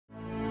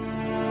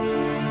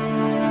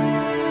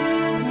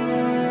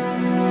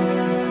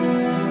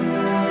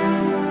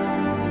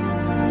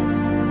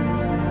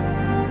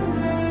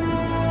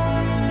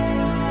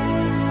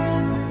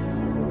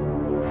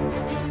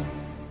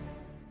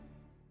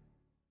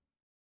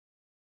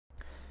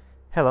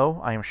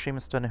Hello, I am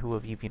Seamus Donoghue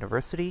of Eve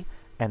University,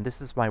 and this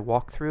is my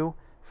walkthrough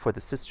for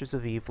the Sisters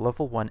of Eve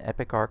Level 1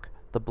 Epic Arc,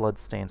 The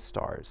Bloodstained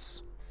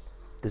Stars.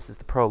 This is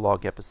the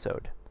Prologue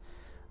episode.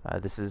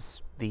 This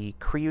is the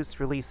Crius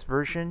release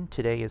version.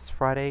 Today is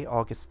Friday,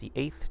 August the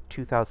 8th,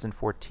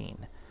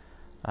 2014.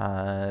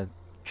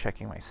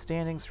 Checking my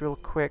standings real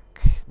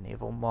quick.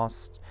 Naval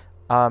Lost.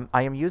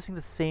 I am using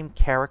the same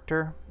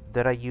character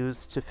that I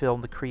used to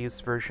film the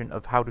Crius version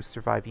of How to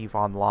Survive Eve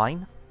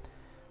Online.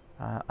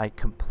 I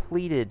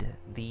completed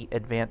the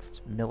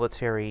advanced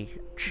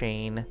military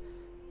chain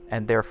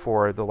and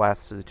therefore the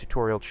last of the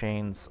tutorial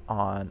chains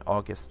on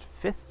August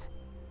 5th,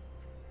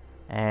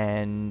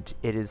 and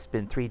it has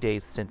been 3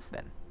 days since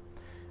then,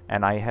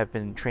 and I have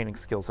been training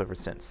skills ever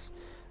since.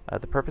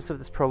 The purpose of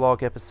this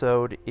prologue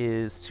episode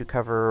is to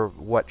cover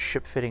what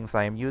ship fittings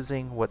I am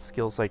using, what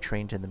skills I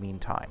trained in the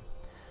meantime.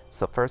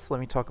 So first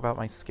let me talk about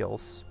my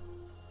skills.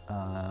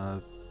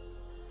 I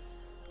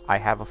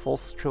have a full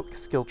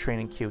skill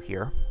training queue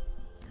here.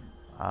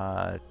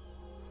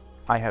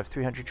 I have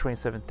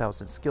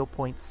 327,000 skill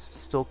points,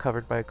 still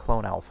covered by a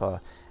clone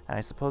alpha, and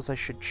I suppose I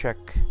should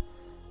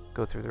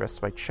go through the rest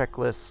of my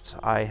checklist.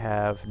 I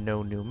have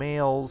no new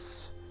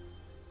mails.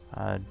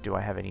 Do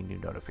I have any new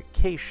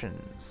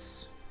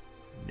notifications?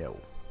 No.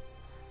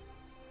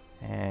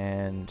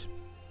 And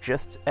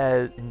just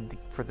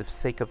for the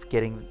sake of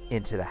getting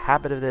into the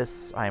habit of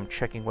this, I am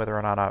checking whether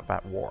or not I'm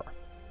at war.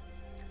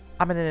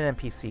 I'm in an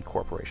NPC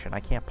corporation. I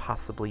can't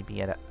possibly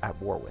be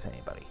at war with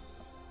anybody.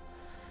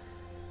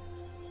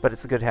 But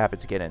it's a good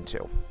habit to get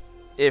into,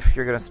 if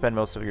you're going to spend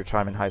most of your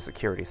time in high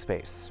security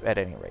space, at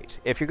any rate.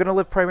 If you're going to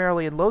live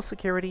primarily in low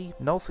security,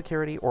 null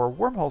security, or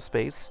wormhole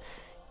space,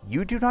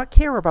 you do not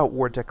care about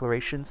war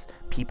declarations.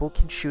 People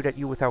can shoot at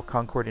you without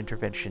Concord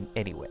intervention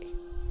anyway.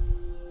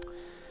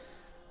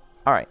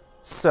 Alright,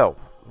 so,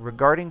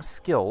 regarding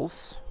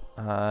skills,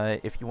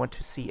 if you want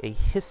to see a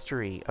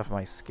history of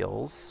my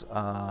skills,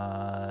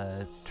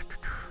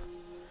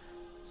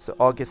 so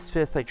August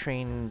 5th I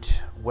trained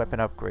weapon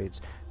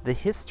upgrades. The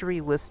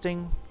history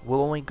listing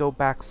will only go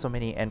back so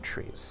many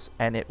entries,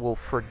 and it will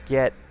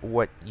forget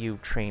what you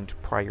trained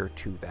prior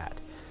to that.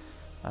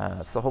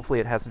 So hopefully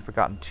it hasn't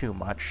forgotten too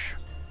much.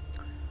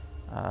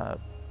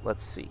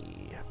 Let's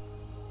see.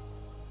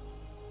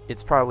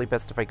 It's probably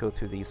best if I go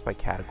through these by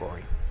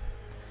category.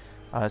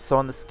 So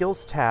on the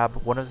skills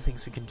tab, one of the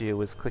things we can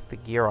do is click the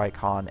gear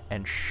icon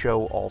and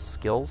show all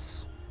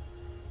skills.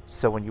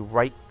 So when you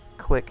right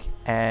click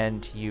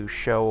and you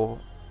show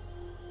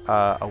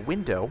a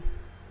window,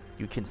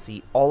 you can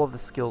see all of the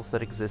skills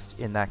that exist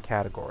in that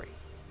category.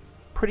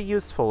 Pretty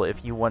useful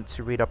if you want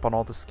to read up on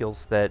all the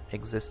skills that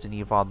exist in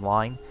EVE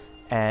Online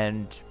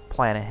and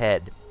plan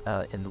ahead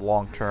in the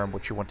long term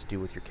what you want to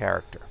do with your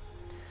character.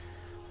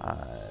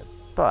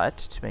 But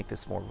to make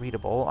this more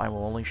readable, I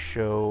will only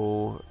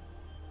show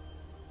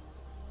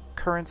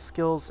current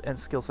skills and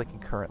skills I can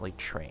currently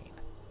train.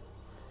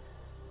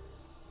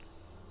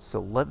 So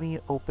let me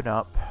open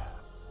up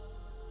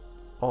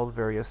all the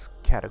various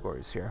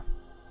categories here.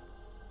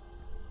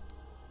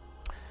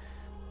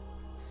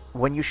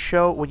 When you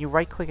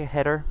right-click a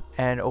header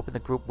and open the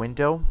group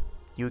window,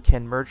 you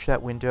can merge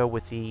that window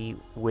with the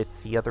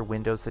other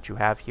windows that you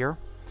have here.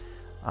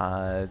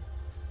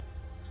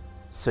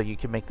 So you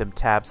can make them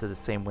tabs of the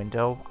same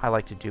window. I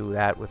like to do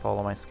that with all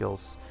of my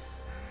skills.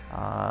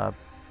 I'm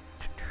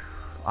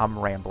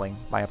rambling.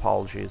 My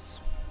apologies.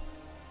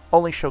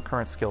 Only show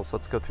current skills.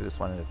 Let's go through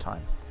this one at a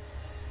time.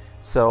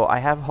 So I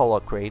have hull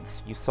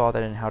upgrades. You saw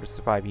that in How to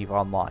Survive EVE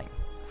Online.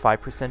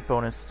 5%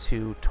 bonus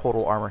to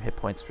total armor hit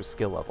points per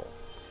skill level.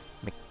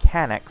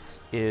 Mechanics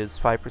is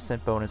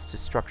 5% bonus to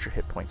structure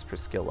hit points per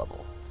skill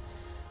level.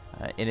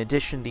 In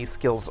addition, these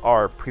skills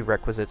are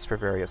prerequisites for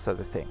various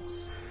other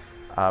things.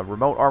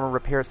 Remote armor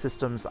repair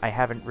systems, I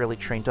haven't really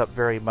trained up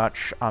very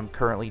much. I'm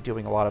currently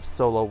doing a lot of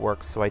solo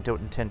work, so I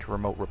don't intend to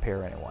remote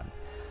repair anyone.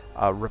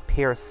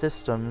 Repair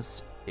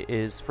systems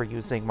is for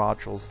using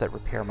modules that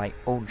repair my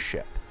own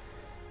ship.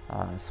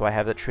 So I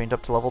have that trained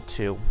up to level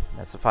 2.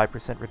 That's a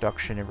 5%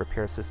 reduction in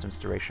repair systems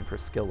duration per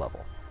skill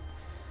level.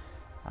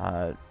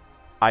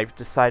 I've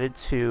decided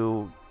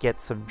to get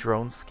some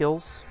drone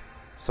skills,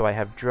 so I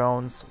have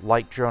drones,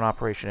 light drone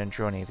operation, and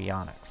drone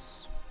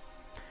avionics.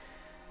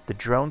 The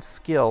drone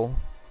skill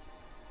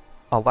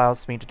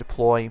allows me to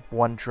deploy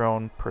 1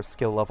 drone per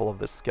skill level of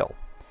this skill.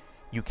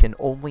 You can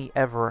only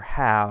ever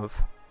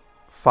have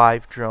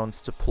 5 drones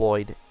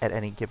deployed at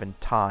any given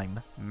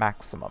time,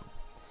 maximum.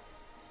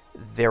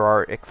 There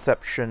are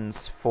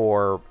exceptions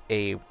for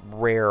a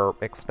rare,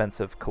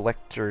 expensive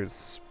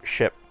collector's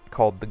ship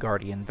called the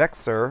Guardian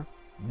Vexor,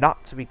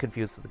 not to be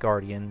confused with the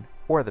Guardian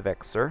or the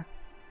Vexor.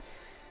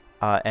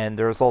 And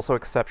there's also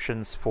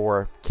exceptions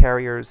for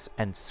carriers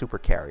and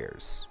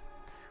supercarriers,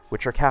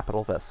 which are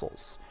capital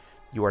vessels.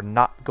 You are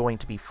not going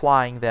to be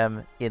flying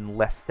them in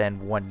less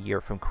than 1 year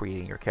from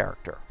creating your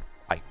character,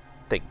 I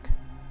think.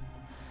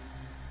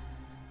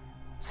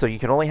 So you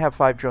can only have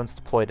 5 drones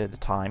deployed at a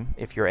time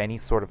if you're any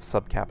sort of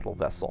subcapital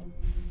vessel.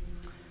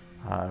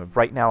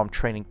 Right now I'm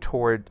training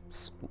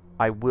towards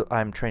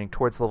I'm training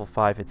towards level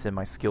 5. It's in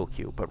my skill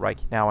queue, but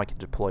right now I can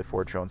deploy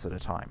 4 drones at a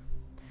time.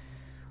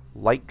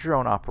 Light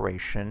drone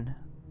operation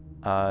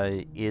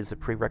is a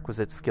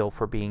prerequisite skill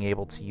for being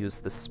able to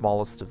use the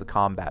smallest of the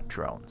combat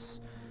drones.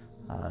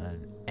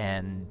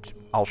 And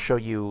I'll show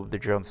you the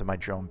drones in my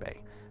drone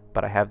bay.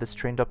 But I have this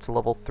trained up to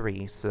level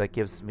 3, so that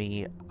gives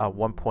me a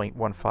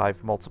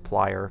 1.15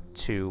 multiplier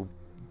to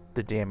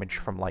the damage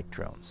from light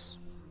drones.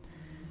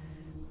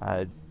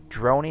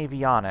 Drone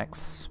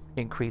avionics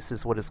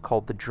increases what is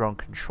called the drone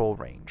control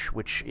range,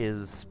 which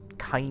is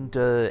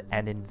kinda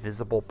an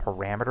invisible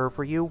parameter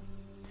for you.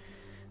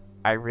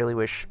 I really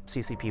wish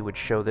CCP would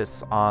show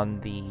this on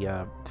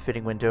the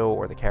fitting window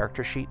or the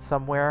character sheet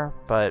somewhere,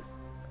 but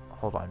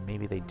hold on,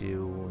 maybe they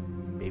do,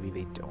 maybe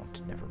they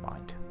don't, never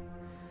mind.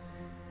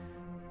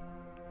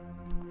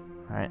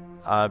 Alright,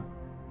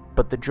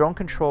 but the drone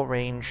control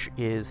range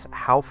is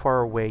how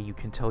far away you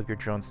can tell your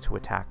drones to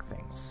attack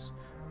things.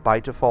 By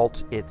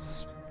default,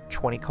 it's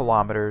 20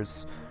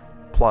 kilometers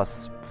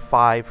plus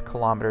 5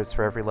 kilometers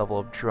for every level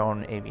of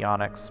drone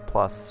avionics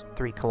plus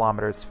 3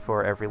 kilometers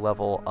for every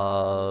level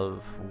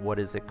of, what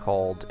is it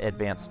called,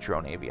 advanced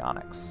drone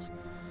avionics.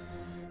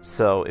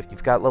 So if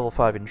you've got level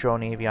 5 in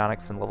drone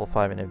avionics and level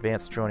 5 in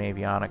advanced drone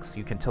avionics,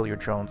 you can tell your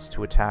drones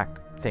to attack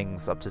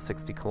things up to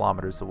 60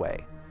 kilometers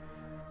away.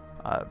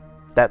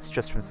 That's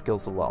just from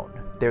skills alone.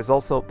 There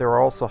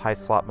are also high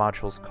slot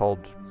modules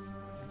called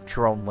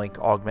drone link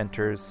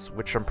augmenters,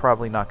 which I'm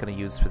probably not going to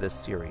use for this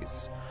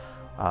series.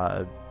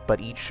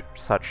 But each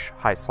such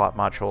high slot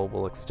module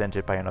will extend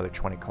it by another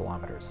 20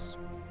 kilometers.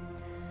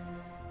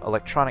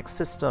 Electronic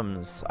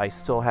systems, I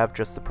still have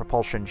just the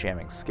propulsion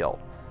jamming skill.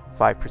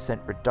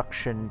 5%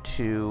 reduction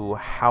to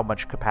how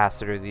much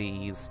capacitor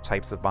these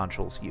types of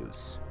modules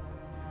use.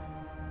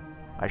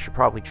 I should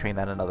probably train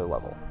that another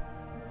level.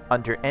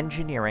 Under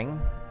engineering,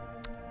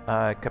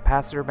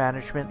 capacitor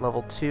management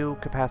level 2,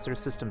 capacitor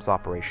systems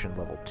operation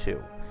level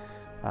 2.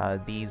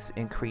 These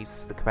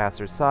increase the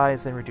capacitor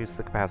size and reduce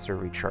the capacitor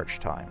recharge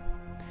time.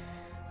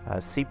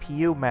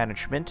 CPU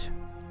management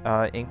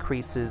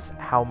increases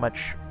how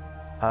much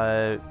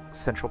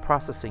central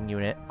processing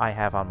unit I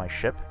have on my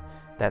ship.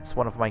 That's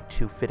one of my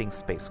 2 fitting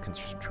space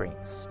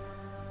constraints.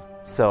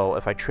 So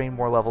if I train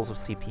more levels of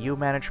CPU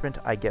management,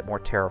 I get more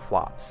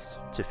teraflops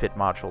to fit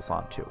modules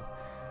onto.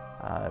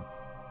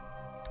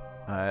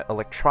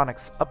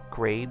 Electronics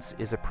upgrades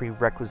is a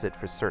prerequisite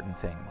for certain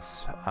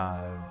things.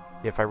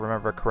 If I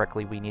remember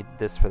correctly, we need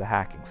this for the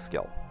hacking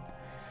skill.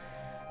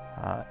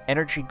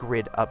 Energy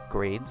grid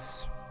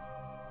upgrades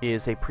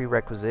is a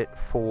prerequisite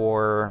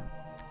for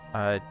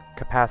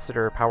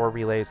capacitor, power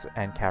relays,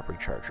 and cap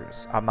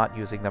rechargers. I'm not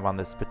using them on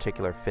this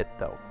particular fit,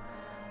 though.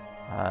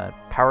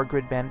 Power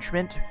grid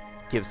management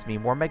gives me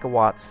more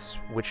megawatts,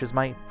 which is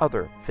my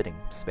other fitting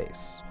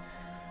space.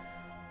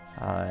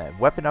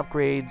 Weapon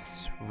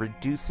upgrades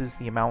reduces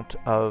the amount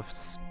of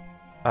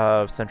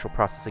central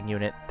processing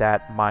unit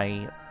that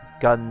my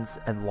guns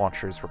and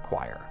launchers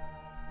require.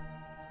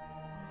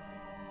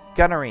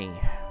 Gunnery.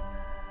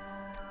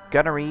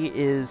 Gunnery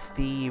is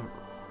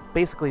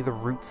basically the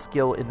root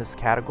skill in this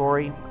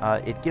category.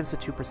 It gives a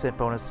 2%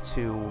 bonus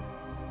to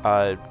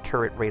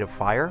turret rate of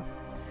fire.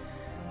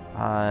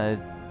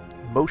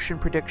 Motion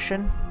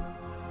prediction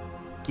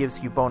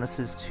gives you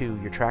bonuses to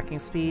your tracking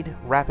speed.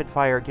 Rapid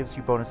fire gives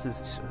you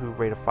bonuses to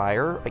rate of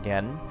fire,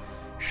 again.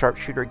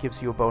 Sharpshooter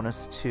gives you a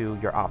bonus to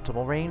your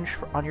optimal range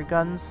on your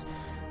guns.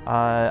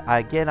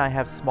 Again, I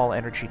have small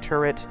energy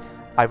turret.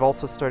 I've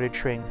also started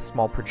training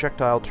small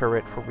projectile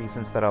turret for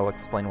reasons that I'll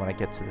explain when I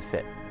get to the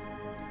fit.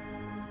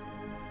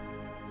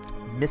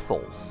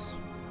 Missiles.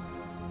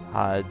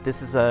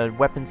 This is a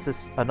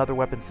another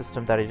weapon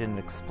system that I didn't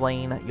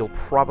explain. You'll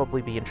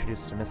probably be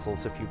introduced to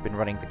missiles if you've been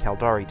running the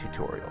Caldari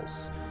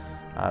tutorials.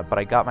 But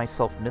I got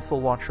myself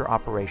missile launcher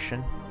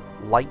operation,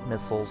 light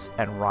missiles,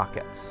 and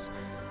rockets.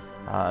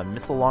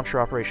 Missile launcher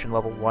operation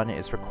level 1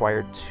 is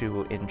required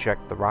to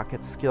inject the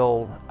rocket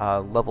skill.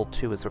 Level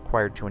 2 is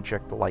required to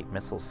inject the light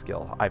missile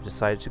skill. I've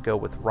decided to go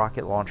with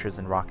rocket launchers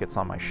and rockets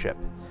on my ship.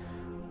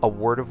 A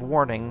word of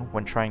warning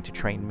when trying to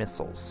train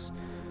missiles.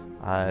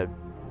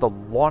 The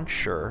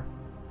launcher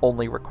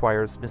only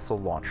requires missile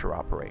launcher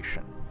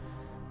operation,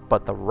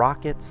 but the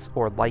rockets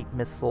or light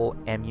missile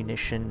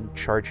ammunition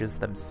charges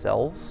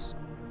themselves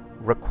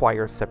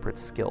require separate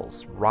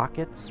skills.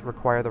 Rockets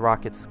require the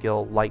rocket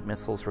skill, light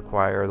missiles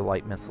require the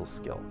light missile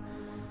skill.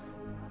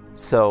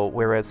 So,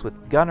 whereas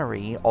with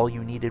gunnery, all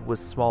you needed was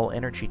small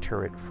energy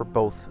turret for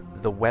both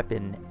the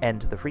weapon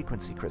and the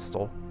frequency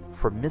crystal,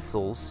 for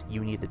missiles,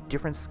 you need a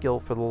different skill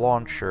for the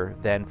launcher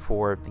than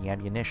for the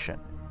ammunition.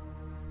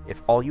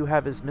 If all you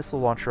have is missile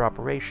launcher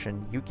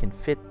operation, you can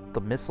fit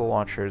the missile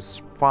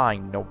launchers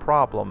fine, no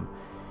problem.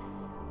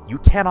 You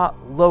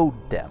cannot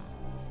load them.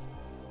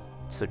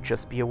 So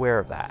just be aware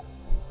of that.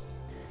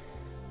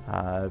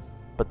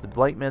 But the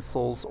light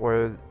missiles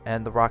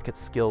and the rocket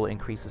skill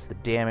increases the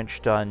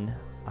damage done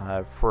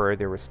for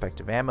their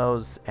respective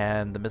ammos,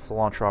 and the missile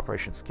launcher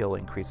operation skill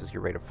increases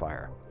your rate of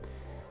fire.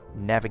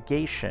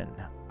 Navigation,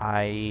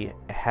 I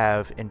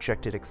have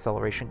injected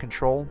acceleration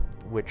control,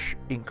 which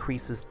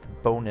increases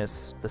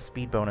the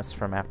speed bonus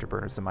from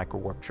afterburners and micro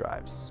warp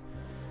drives.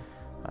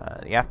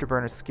 The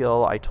afterburner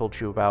skill I told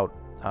you about,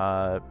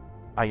 I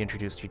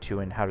introduced you to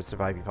in How to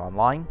Survive EVE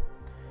Online.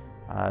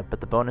 But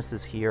the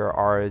bonuses here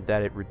are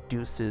that it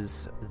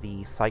reduces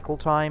the cycle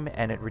time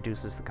and it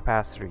reduces the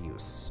capacitor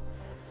use.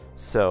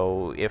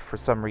 So if for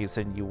some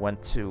reason you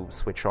want to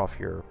switch off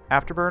your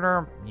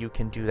afterburner, you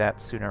can do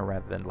that sooner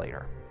rather than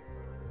later.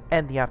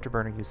 And the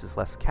afterburner uses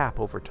less cap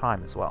over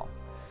time as well.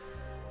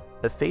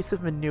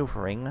 Evasive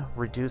maneuvering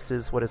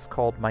reduces what is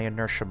called my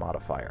inertia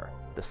modifier.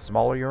 The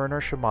smaller your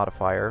inertia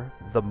modifier,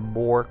 the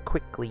more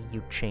quickly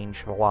you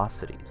change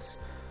velocities.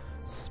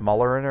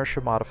 Smaller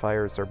inertia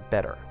modifiers are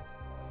better.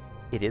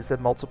 It is a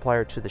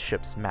multiplier to the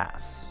ship's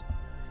mass.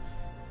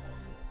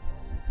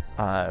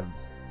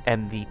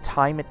 And the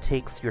time it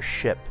takes your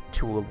ship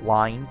to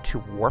align to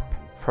warp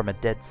from a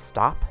dead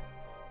stop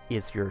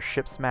is your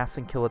ship's mass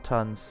in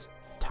kilotons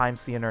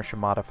times the inertia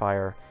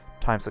modifier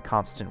times a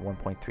constant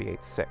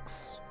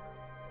 1.386.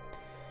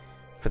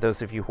 For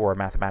those of you who are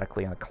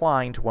mathematically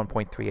inclined,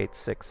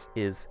 1.386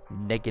 is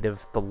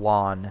negative the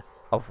ln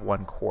of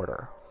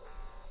 1/4.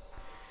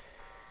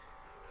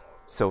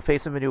 So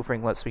evasive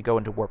maneuvering lets me go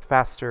into warp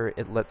faster,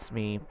 it lets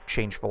me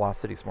change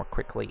velocities more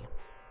quickly.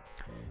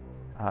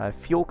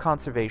 Fuel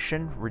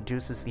conservation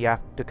reduces the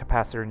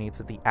capacitor needs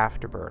of the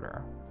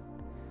afterburner.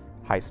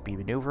 High-speed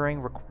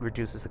maneuvering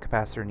reduces the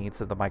capacitor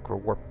needs of the micro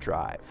warp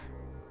drive.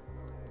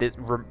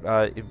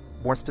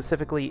 More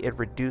specifically, it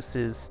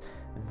reduces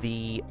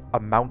the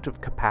amount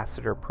of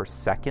capacitor per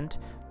second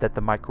that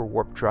the micro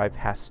warp drive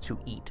has to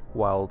eat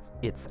while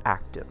it's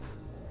active.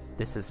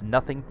 This has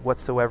nothing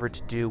whatsoever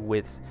to do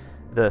with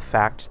the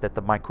fact that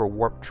the micro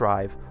warp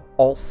drive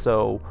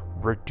also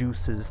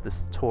reduces the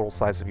total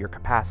size of your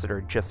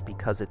capacitor just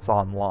because it's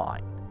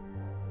online.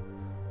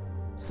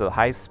 So the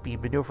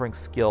high-speed maneuvering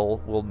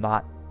skill will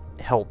not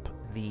help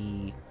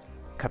the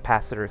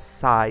capacitor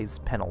size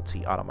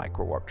penalty on a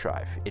micro warp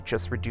drive. It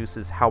just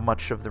reduces how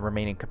much of the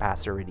remaining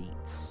capacitor it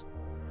eats.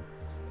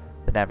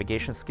 The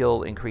navigation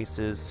skill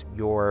increases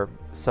your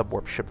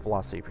subwarp ship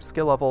velocity per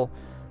skill level.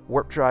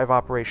 Warp drive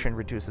operation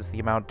reduces the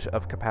amount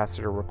of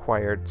capacitor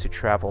required to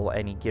travel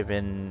any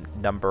given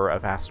number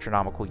of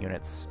astronomical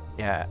units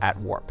at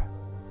warp.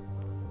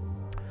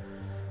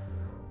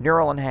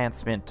 Neural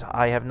enhancement.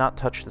 I have not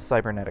touched the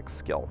cybernetics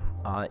skill.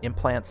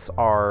 Implants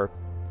are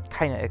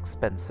kind of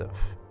expensive.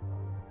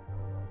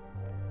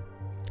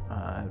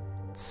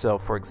 So,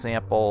 for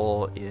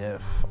example,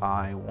 if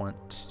I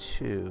want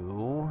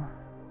to,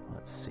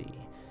 let's see,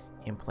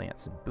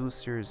 implants and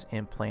boosters,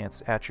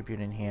 implants, attribute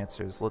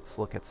enhancers. Let's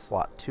look at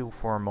slot 2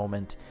 for a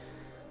moment.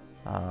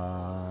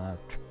 A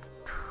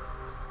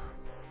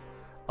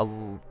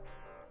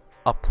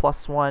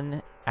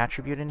 +1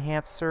 attribute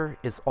enhancer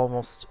is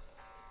almost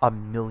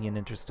 1,000,000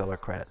 interstellar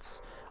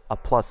credits. A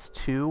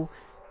 +2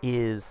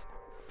 is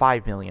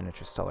 5,000,000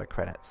 interstellar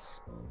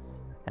credits.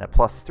 And a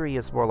 +3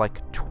 is more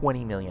like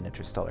 20,000,000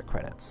 interstellar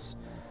credits.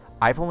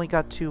 I've only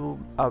got to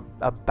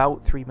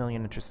about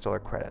 3,000,000 interstellar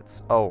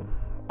credits. Oh,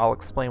 I'll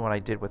explain what I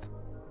did with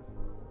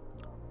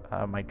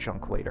my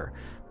junk later.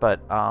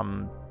 But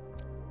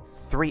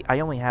I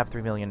only have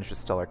 3,000,000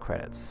 interstellar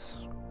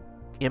credits.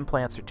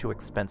 Implants are too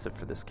expensive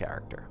for this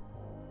character.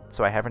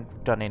 So I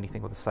haven't done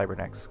anything with the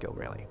cybernetics skill,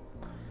 really.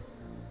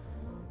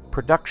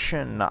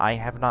 Production, I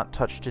have not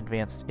touched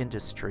advanced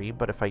industry,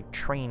 but if I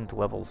trained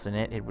levels in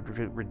it, it would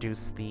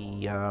reduce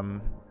the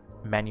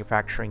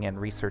manufacturing and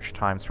research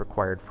times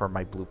required for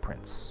my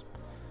blueprints.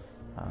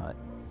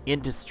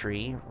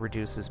 Industry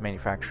reduces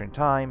manufacturing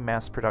time.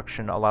 Mass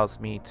production allows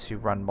me to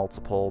run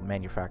multiple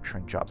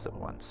manufacturing jobs at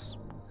once.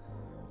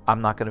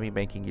 I'm not going to be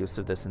making use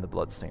of this in the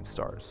Bloodstained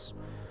Stars.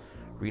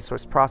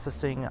 Resource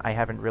processing, I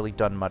haven't really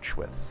done much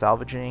with.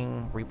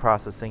 Salvaging,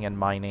 reprocessing, and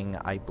mining,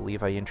 I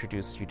believe I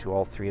introduced you to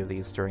all three of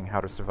these during How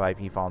to Survive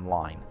EVE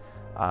Online.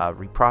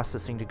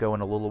 Reprocessing, to go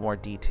in a little more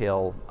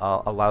detail,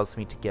 allows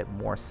me to get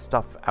more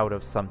stuff out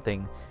of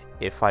something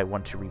if I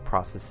want to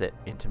reprocess it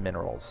into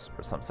minerals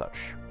or some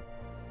such.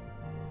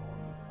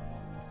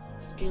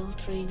 Skill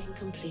training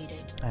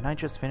completed. And I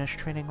just finished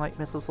training Light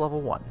Missiles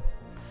level 1.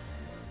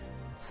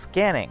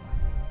 Scanning.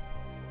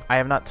 I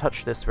have not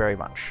touched this very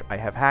much. I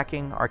have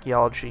hacking,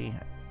 archaeology,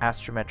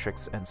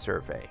 astrometrics, and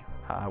survey.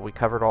 We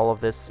covered all of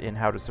this in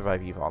How to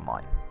Survive EVE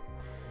Online.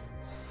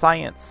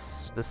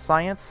 Science. The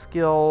science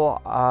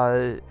skill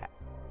I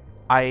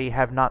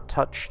have not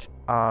touched.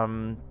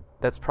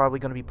 That's probably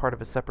going to be part of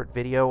a separate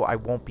video. I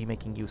won't be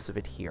making use of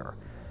it here.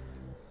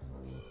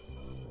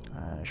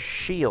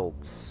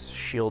 Shields.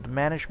 Shield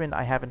management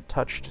I haven't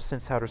touched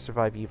since How to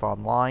Survive EVE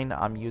Online.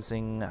 I'm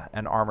using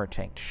an armor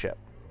tanked ship,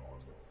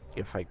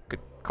 if I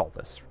could call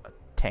this a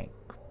tank,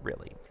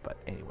 really, but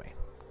anyway.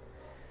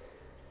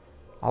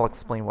 I'll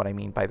explain what I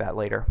mean by that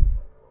later.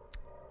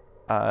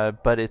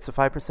 But it's a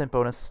 5%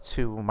 bonus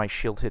to my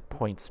shield hit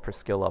points per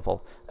skill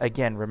level.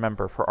 Again,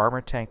 remember, for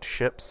armor tanked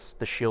ships,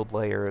 the shield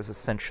layer is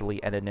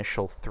essentially an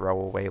initial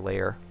throwaway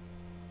layer.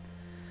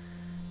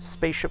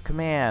 Spaceship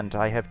Command.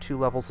 I have 2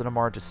 levels in a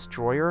Mar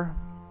Destroyer,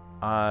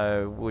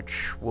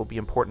 which will be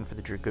important for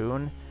the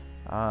Dragoon.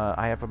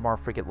 I have a Mar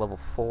Frigate level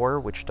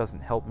 4, which doesn't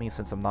help me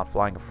since I'm not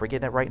flying a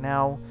frigate right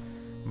now.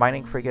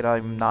 Mining Frigate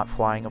I'm not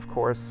flying, of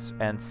course,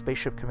 and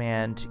Spaceship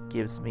Command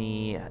gives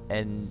me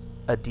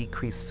a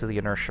decrease to the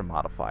inertia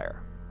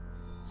modifier.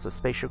 So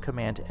Spaceship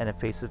Command and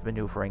Evasive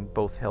Maneuvering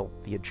both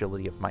help the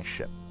agility of my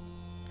ship.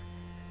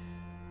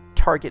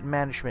 Target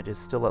Management is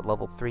still at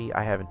level 3.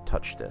 I haven't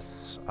touched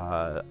this.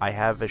 I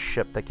have a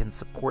ship that can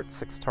support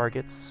 6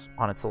 targets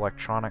on its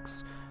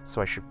electronics,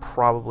 so I should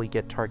probably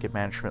get Target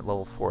Management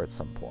level 4 at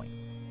some point.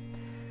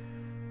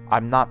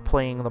 I'm not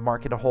playing the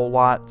market a whole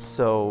lot,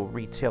 so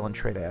retail and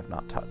trade I have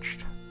not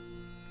touched.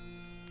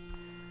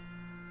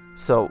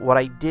 So what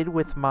I did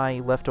with my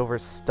leftover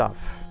stuff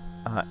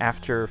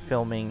after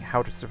filming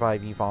How to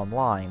Survive EVE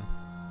Online,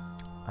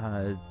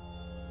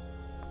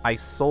 I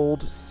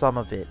sold some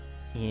of it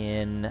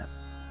in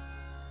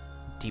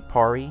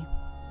Dipari,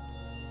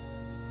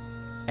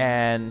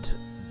 and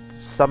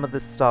some of the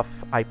stuff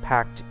I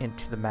packed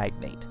into the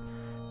Magnate.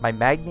 My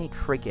Magnate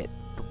frigate,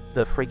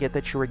 the frigate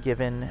that you were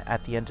given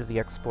at the end of the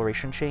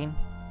exploration chain,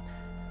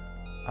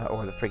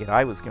 or the frigate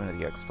I was given at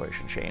the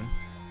exploration chain,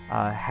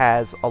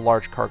 has a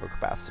large cargo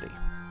capacity.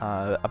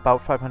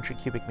 About 500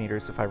 cubic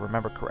meters if I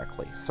remember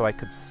correctly, so I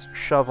could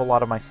shove a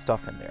lot of my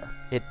stuff in there.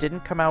 It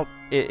didn't come out,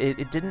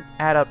 it didn't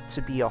add up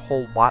to be a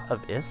whole lot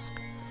of ISK,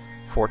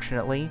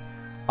 fortunately,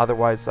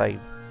 otherwise I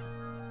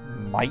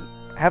might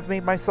have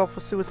made myself a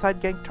suicide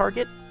gang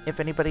target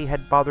if anybody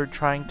had bothered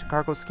trying to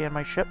cargo scan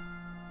my ship.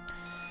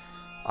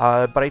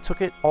 But I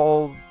took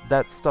all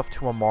that stuff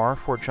to Amar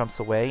 4 jumps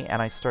away,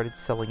 and I started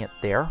selling it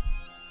there.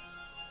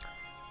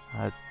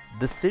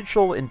 The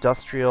Sigil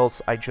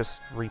Industrials I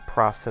just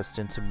reprocessed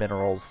into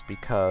minerals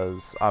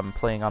because I'm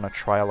playing on a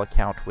trial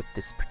account with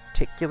this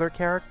particular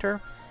character,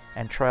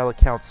 and trial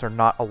accounts are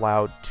not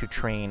allowed to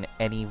train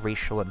any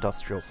racial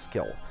industrial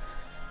skill.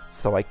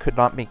 So I could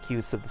not make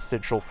use of the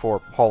Sigil for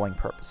hauling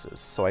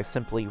purposes, so I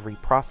simply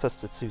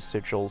reprocessed the 2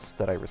 Sigils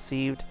that I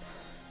received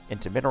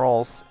into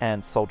minerals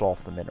and sold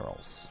off the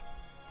minerals.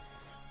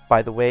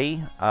 By the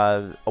way,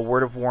 a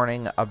word of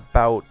warning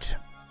about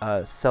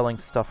selling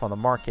stuff on the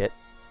market.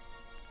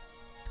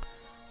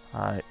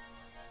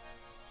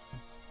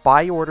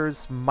 Buy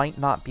orders might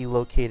not be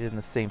located in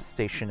the same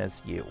station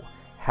as you.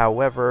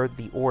 However,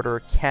 the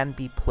order can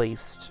be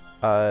placed,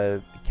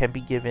 can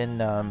be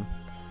given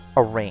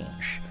a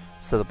range.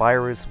 So the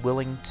buyer is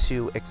willing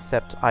to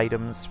accept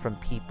items from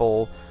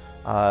people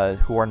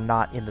who are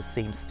not in the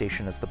same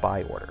station as the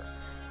buy order.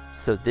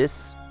 So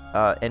this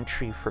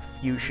entry for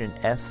Fusion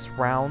S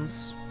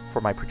rounds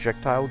for my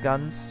projectile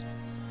guns,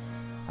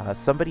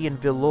 somebody in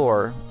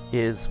Villor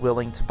is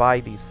willing to buy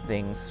these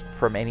things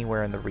from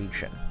anywhere in the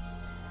region.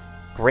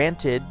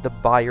 Granted, the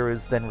buyer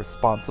is then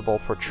responsible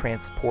for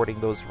transporting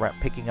those,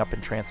 picking up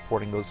and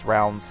transporting those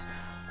rounds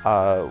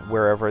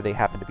wherever they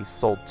happen to be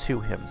sold to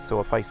him.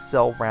 So if I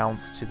sell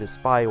rounds to this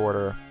buy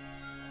order,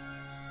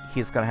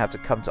 he's going to have to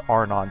come to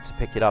Arnon to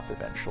pick it up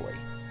eventually.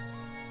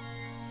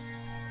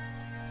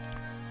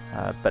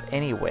 But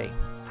anyway,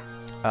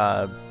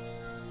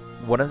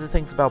 one of the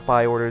things about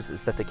buy orders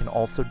is that they can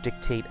also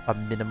dictate a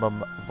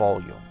minimum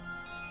volume.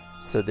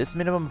 So this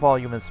minimum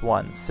volume is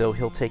 1, so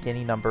he'll take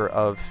any number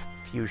of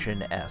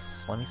Fusion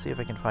S. Let me see if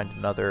I can find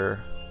another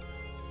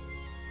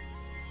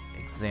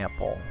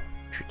example.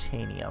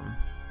 Tritanium.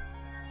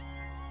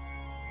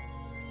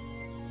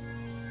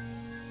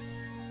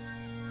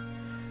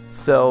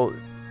 So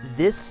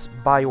this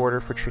buy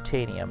order for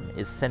Tritanium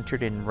is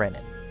centered in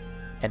Renin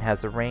and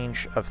has a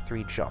range of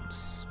 3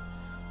 jumps.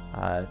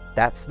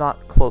 That's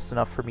not close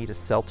enough for me to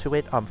sell to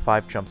it. I'm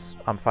 5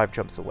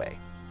 jumps away.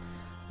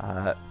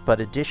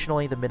 But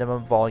additionally, the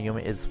minimum volume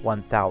is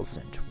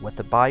 1,000. What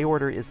the buy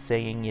order is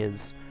saying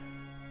is,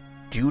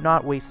 do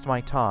not waste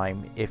my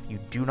time if you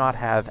do not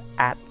have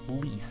at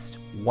least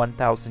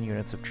 1,000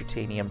 units of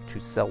Tritanium to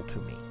sell to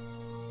me.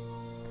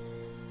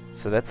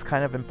 So that's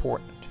kind of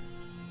important.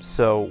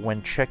 So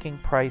when checking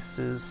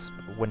prices,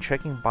 when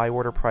checking buy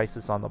order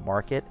prices on the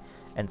market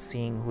and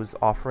seeing who's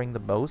offering the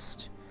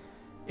most,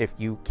 if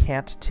you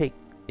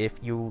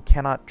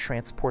cannot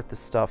transport the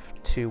stuff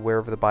to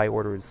wherever the buy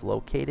order is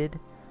located,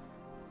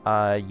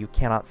 you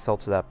cannot sell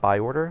to that buy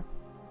order.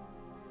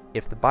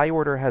 If the buy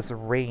order has a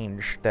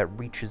range that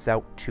reaches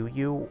out to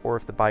you, or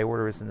if the buy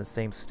order is in the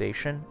same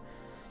station,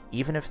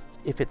 even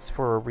if it's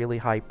for a really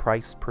high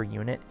price per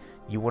unit,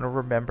 you want to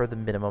remember the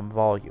minimum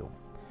volume.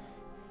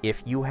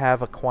 If you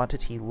have a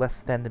quantity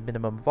less than the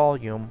minimum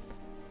volume,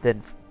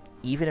 then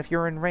even if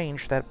you're in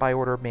range, that buy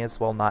order may as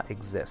well not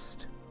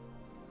exist.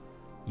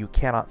 You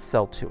cannot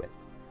sell to it.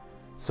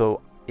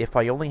 So if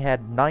I only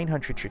had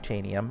 900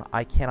 Tritanium,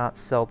 I cannot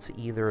sell to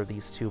either of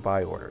these 2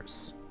 buy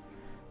orders.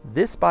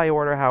 This buy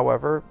order,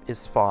 however,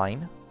 is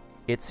fine.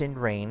 It's in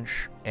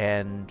range,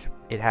 and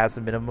it has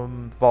a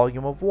minimum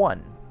volume of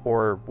 1,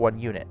 or 1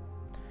 unit.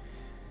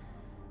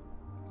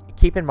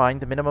 Keep in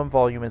mind, the minimum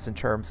volume is in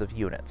terms of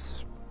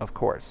units, of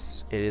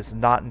course. It is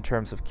not in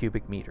terms of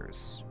cubic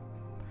meters.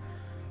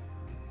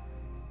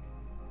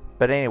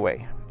 But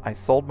anyway, I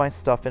sold my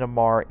stuff in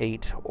Amar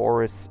 8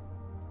 Oris...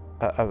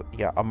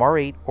 Amar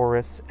 8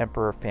 Oris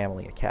Emperor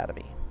Family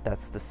Academy.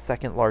 That's the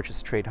second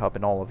largest trade hub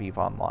in all of EVE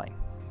Online.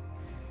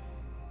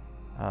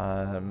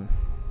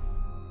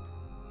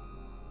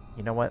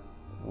 You know what?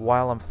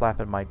 While I'm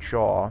flapping my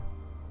jaw,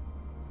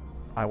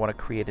 I want to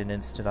create an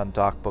instant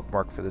undock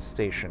bookmark for this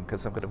station,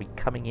 because I'm going to be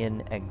coming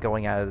in and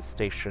going out of the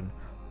station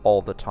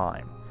all the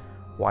time.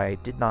 Why I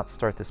did not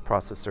start this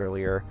process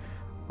earlier,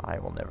 I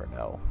will never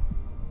know.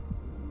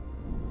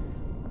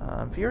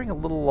 I'm veering a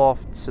little off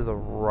to the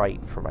right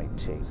for my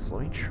taste.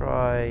 Let me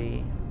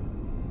try...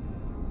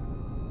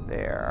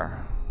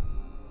 there.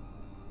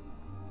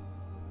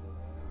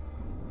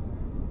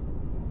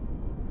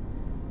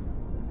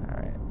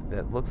 Alright,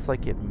 that looks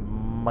like it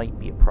might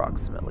be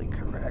approximately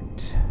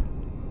correct.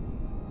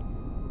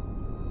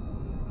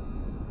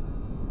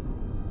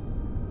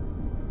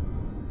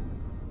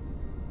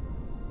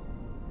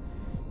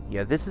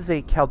 Yeah, this is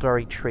a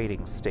Caldari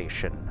trading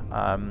station.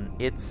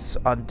 Its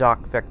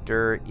undock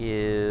vector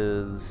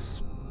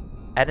is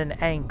at an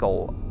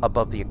angle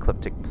above the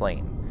ecliptic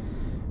plane.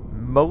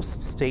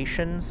 Most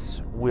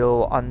stations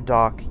will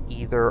undock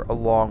either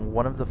along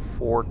one of the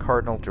 4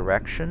 cardinal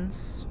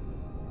directions,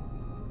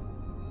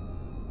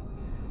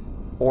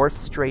 or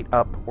straight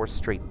up or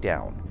straight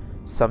down.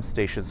 Some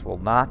stations will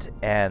not,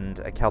 and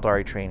a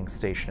Caldari training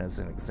station is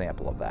an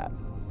example of that.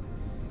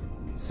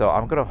 So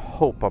I'm going to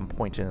hope I'm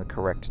pointing in the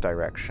correct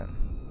direction.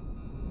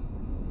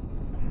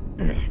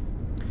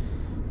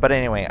 But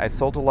anyway, I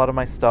sold a lot of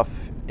my stuff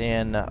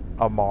in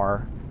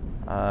Amar,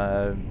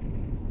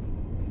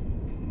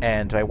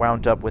 and I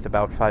wound up with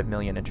about 5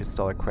 million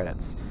interstellar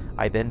credits.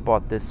 I then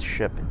bought this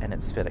ship and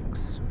its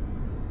fittings.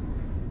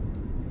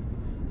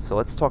 So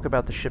let's talk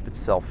about the ship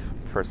itself,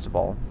 first of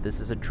all.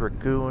 This is a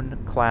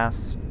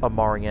Dragoon-class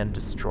Amarian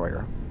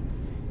destroyer.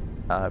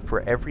 For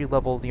every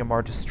level of the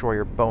Amar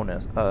destroyer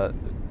bonus...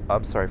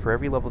 for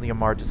every level of the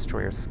Amar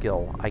destroyer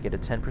skill, I get a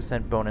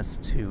 10% bonus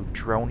to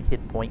drone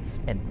hit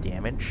points and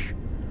damage,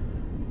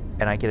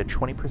 and I get a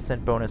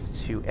 20%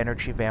 bonus to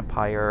energy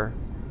vampire,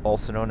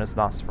 also known as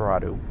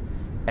Nosferatu,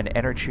 and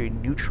energy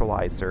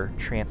neutralizer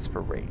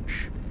transfer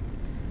range.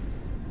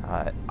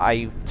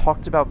 I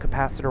talked about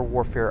capacitor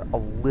warfare a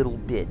little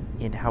bit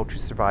in How to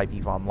Survive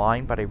EVE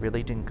Online, but I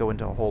really didn't go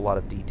into a whole lot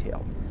of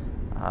detail.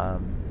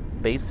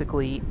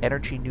 Basically,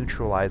 energy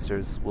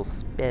neutralizers will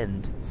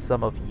spend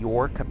some of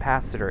your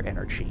capacitor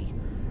energy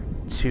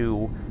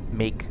to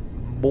make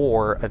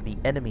more of the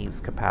enemy's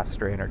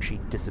capacitor energy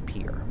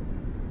disappear.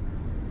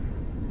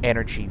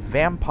 Energy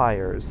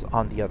vampires,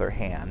 on the other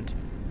hand,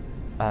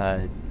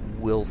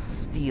 will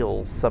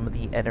steal some of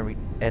the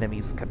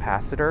enemy's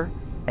capacitor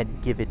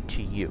and give it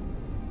to you.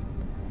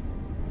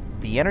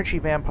 The energy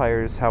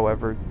vampires,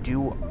 however,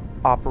 do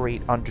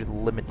operate under the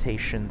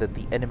limitation that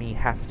the enemy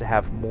has to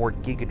have more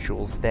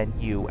gigajoules than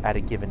you at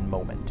a given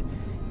moment.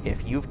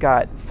 If you've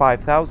got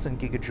 5,000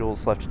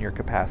 gigajoules left in your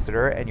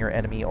capacitor and your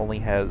enemy only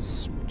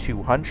has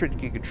 200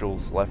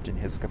 gigajoules left in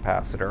his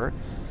capacitor,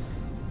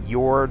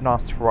 your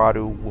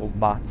Nosferatu will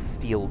not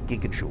steal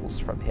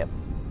gigajoules from him.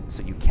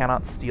 So you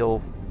cannot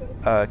steal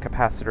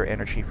capacitor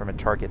energy from a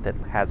target that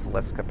has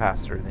less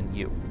capacitor than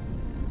you.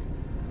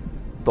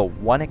 The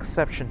one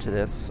exception to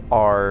this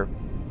are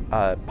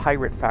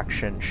pirate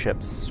faction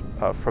ships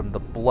from the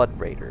Blood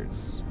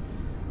Raiders,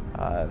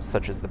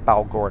 such as the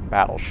Balgorn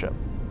battleship.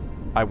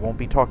 I won't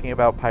be talking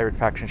about pirate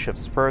faction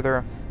ships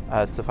further.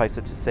 Suffice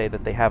it to say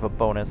that they have a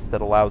bonus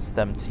that allows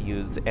them to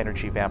use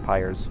energy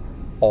vampires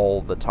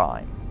all the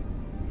time.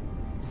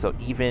 So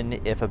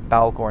even if a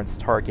Balgorn's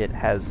target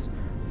has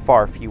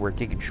far fewer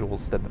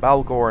gigajoules than the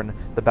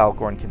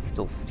Balgorn can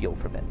still steal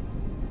from it.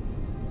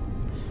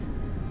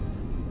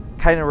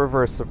 Kind of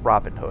reverse of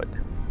Robin Hood.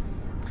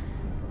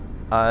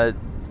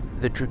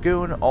 The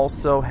Dragoon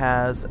also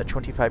has a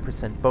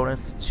 25%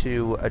 bonus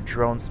to a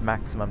drone's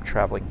maximum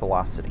traveling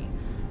velocity.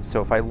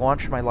 So if I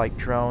launch my light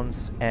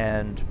drones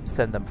and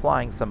send them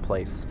flying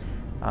someplace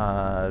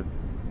to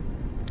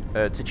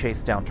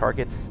chase down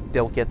targets,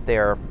 they'll get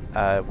there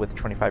with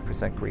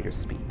 25% greater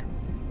speed.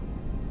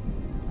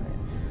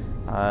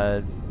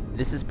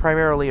 This is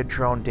primarily a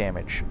drone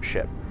damage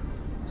ship.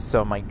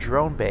 So my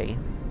drone bay,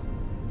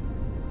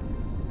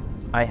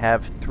 I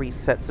have 3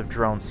 sets of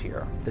drones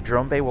here. The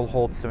drone bay will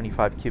hold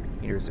 75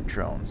 cubic meters of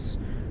drones.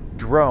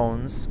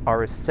 Drones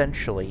are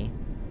essentially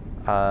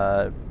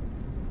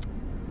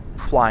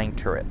flying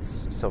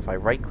turrets. So if I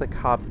right-click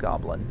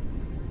Hobgoblin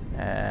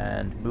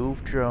and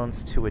move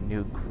drones to a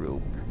new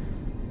group,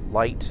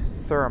 light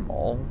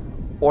thermal,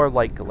 or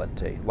light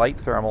Galente. Light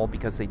thermal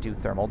because they do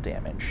thermal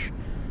damage.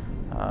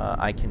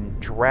 I can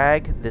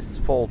drag this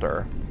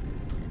folder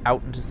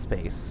out into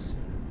space.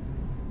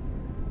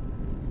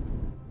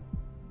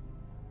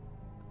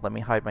 Let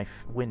me hide my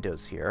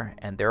windows here,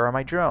 and there are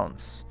my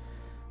drones.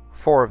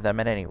 4 of them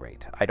at any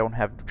rate. I don't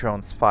have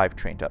drones 5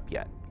 trained up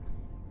yet.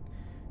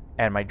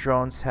 And my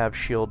drones have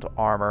shield,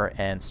 armor,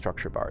 and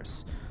structure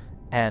bars.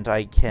 And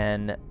I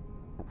can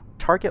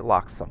target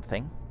lock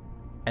something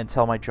and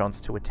tell my drones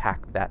to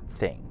attack that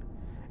thing.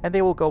 And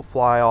they will go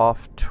fly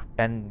off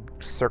and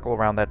circle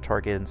around that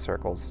target in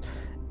circles,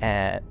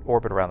 and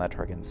orbit around that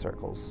target in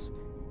circles,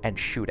 and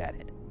shoot at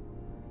it.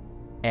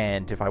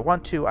 And if I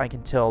want to, I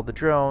can tell the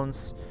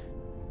drones...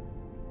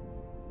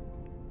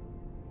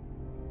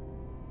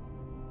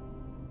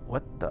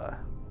 What the...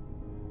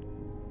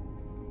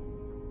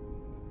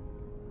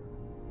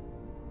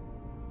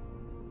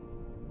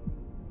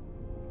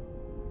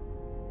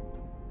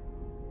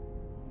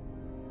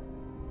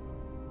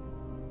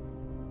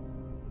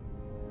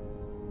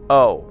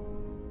 Oh.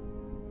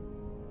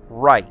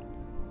 Right.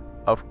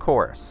 Of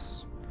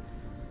course.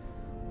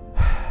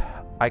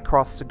 I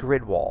crossed a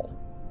grid wall.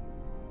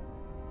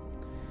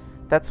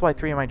 That's why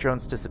 3 of my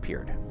drones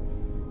disappeared.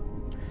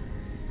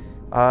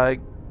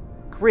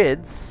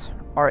 Grids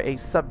are a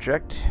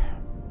subject...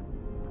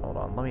 Hold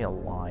on, let me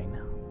align.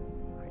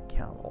 I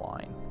can't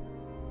align.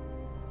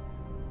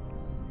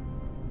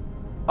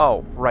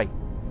 Oh, right.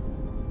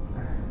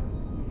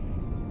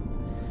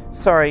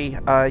 Sorry,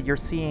 you're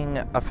seeing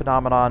a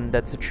phenomenon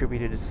that's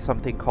attributed to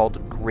something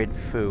called grid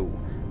foo.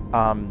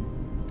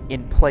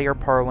 In player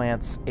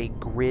parlance, a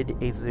grid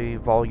is a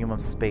volume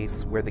of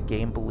space where the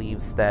game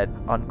believes that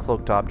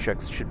uncloaked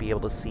objects should be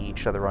able to see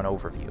each other on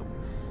overview.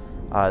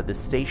 The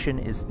station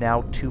is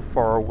now too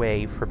far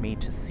away for me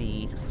to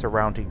see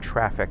surrounding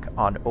traffic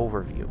on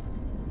overview.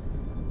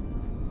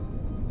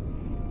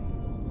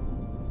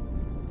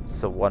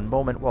 So one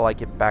moment while I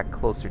get back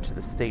closer to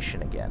the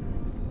station again.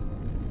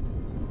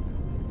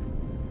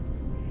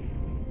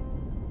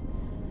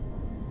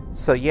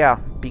 So yeah,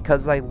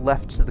 because I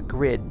left the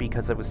grid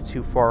because I was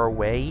too far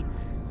away,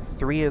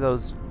 3 of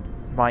those,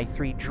 my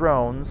 3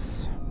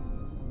 drones,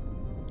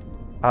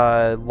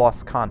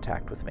 lost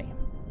contact with me.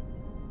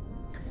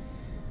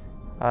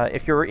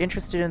 If you're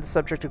interested in the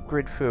subject of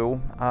grid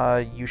foo,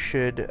 you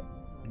should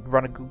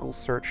run a Google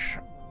search,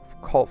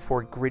 call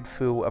for Grid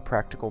Foo, a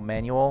practical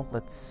manual.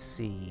 Let's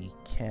see,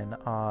 can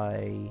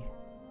I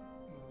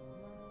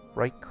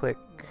right-click?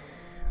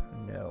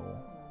 No.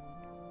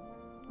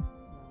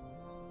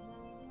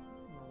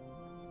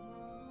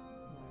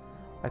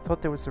 I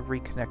thought there was a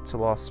reconnect to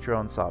lost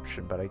drones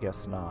option, but I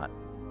guess not.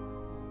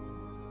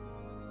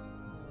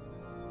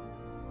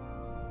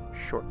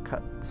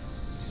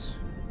 Shortcuts.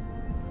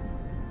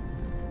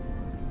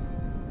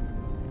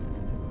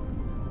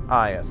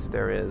 Ah, yes,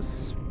 there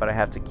is, but I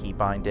have to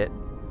keybind it.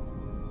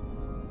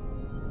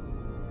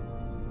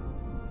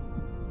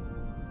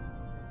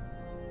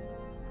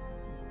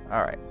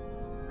 Alright,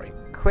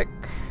 right-click.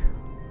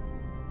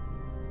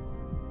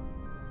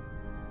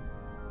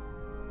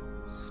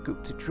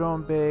 Scoop to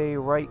drone bay,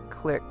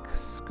 right-click,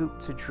 scoop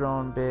to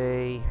drone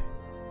bay,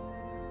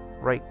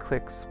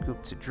 right-click,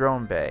 scoop to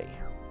drone bay.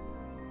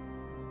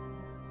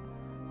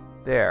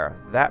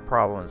 There, that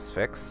problem is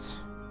fixed.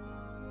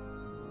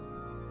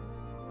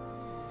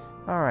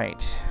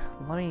 Alright,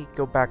 let me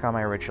go back on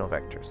my original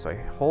vector. So I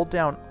hold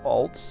down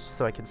Alt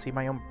so I can see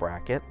my own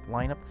bracket,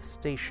 line up the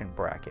station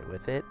bracket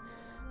with it,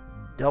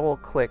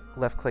 double-click,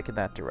 left-click in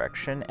that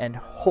direction, and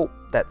hope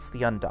that's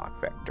the undock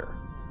vector.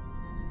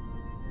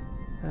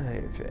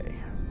 Okay.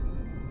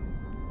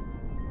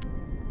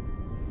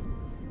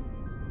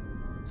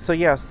 So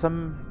yeah,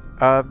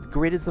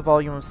 grid is a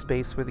volume of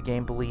space where the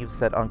game believes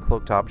that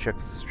uncloaked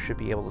objects should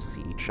be able to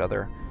see each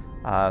other.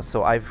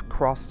 So I've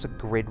crossed a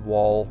grid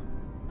wall,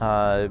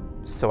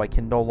 so I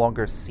can no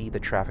longer see the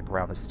traffic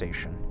around the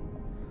station.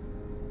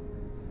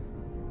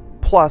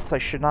 Plus, I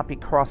should not be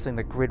crossing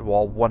the grid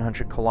wall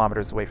 100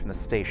 kilometers away from the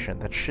station.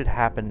 That should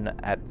happen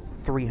at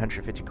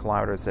 350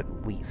 kilometers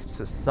at least,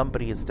 so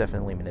somebody is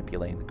definitely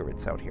manipulating the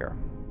grids out here.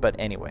 But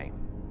anyway,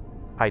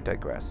 I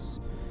digress.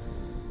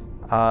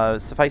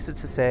 Suffice it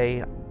to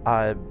say,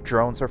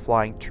 drones are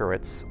flying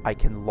turrets. I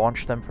can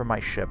launch them from my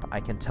ship. I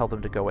can tell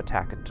them to go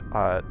attack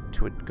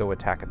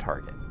a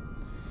target.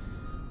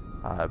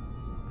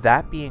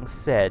 That being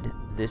said,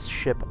 this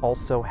ship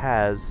also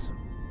has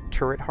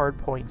turret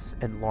hardpoints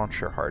and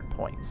launcher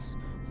hardpoints,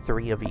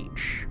 3 of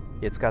each.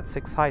 It's got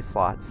 6 high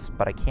slots,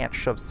 but I can't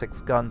shove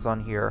 6 guns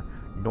on here,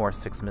 nor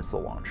 6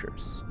 missile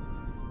launchers.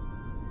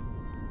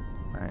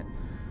 Alright,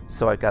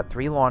 so I've got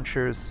 3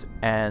 launchers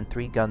and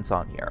 3 guns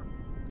on here.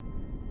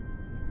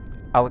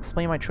 I'll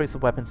explain my choice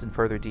of weapons in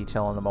further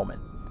detail in a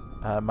moment.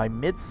 My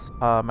mid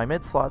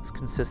slots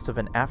consist of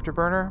an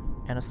afterburner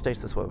and a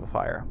stasis web of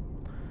fire.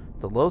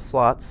 The low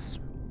slots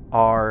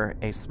are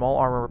a small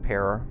armor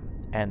repairer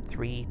and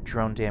 3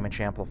 drone damage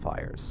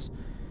amplifiers.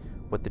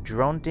 What the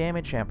drone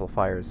damage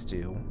amplifiers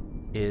do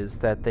is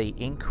that they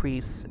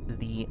increase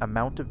the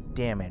amount of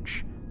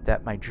damage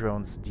that my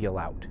drones deal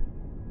out.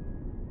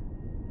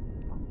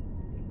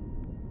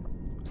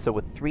 So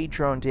with 3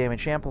 drone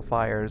damage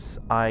amplifiers,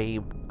 I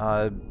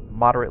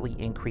moderately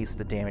increase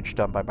the damage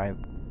done by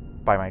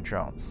my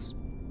drones.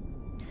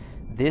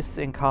 This,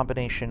 in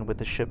combination with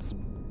the ship's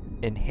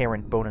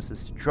inherent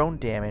bonuses to drone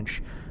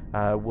damage,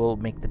 will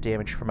make the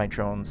damage for my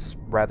drones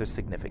rather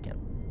significant.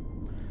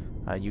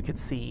 You can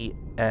see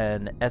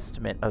an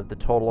estimate of the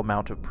total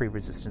amount of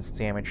pre-resistance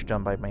damage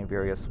done by my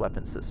various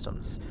weapon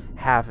systems.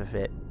 Half of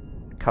it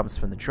comes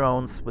from the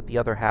drones, with the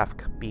other half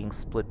being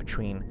split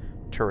between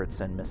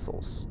turrets and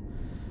missiles.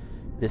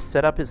 This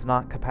setup is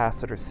not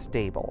capacitor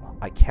stable.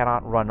 I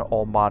cannot run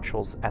all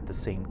modules at the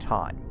same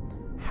time.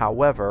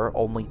 However,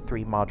 only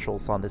 3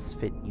 modules on this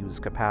fit use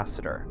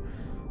capacitor.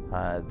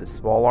 The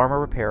small armor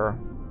repairer,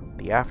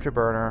 the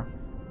afterburner,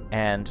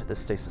 and the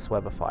stasis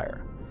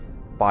webifier.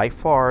 By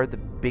far, the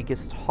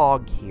biggest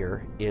hog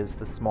here is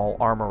the small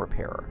armor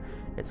repairer.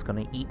 It's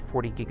going to eat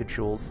 40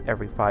 gigajoules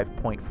every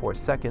 5.4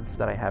 seconds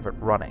that I have it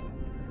running.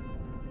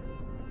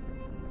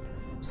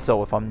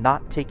 So if I'm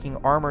not taking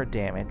armor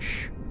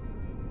damage,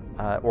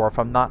 or if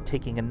I'm not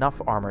taking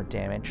enough armor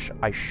damage,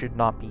 I should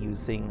not be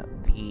using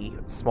the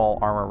small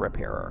armor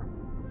repairer.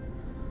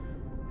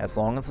 As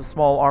long as the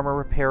small armor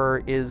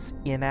repairer is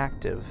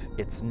inactive,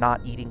 it's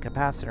not eating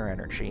capacitor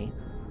energy,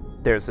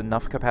 there's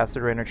enough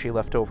capacitor energy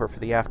left over for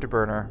the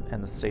afterburner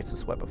and the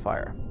stasis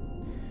webifier.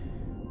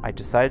 I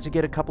decided to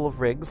get a couple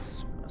of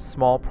rigs,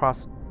 small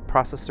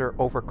processor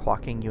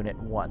overclocking unit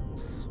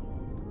 1s.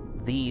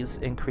 These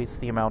increase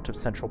the amount of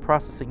central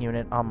processing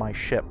unit on my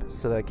ship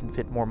so that I can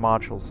fit more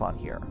modules on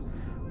here.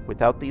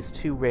 Without these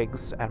 2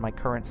 rigs and my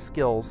current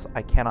skills,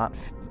 I cannot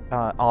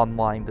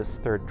online this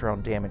 3rd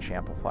drone damage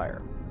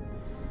amplifier.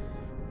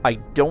 I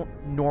don't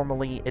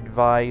normally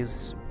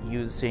advise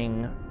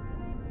using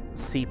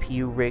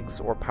CPU rigs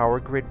or power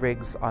grid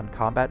rigs on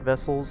combat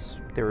vessels.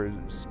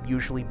 There's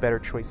usually better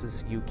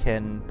choices you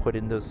can put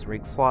in those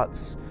rig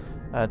slots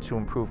to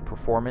improve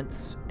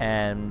performance,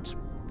 and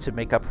to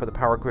make up for the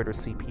power grid or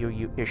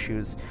CPU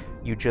issues,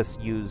 you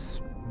just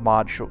use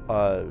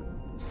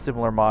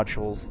similar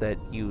modules that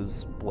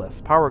use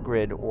less power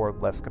grid or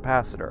less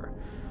capacitor.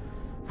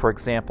 For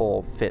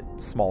example, fit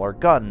smaller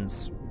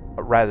guns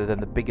rather than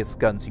the biggest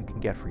guns you can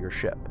get for your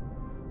ship.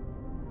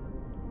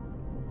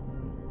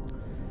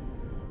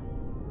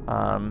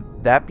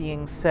 That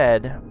being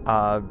said,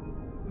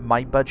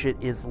 my budget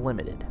is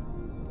limited.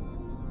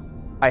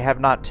 I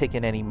have not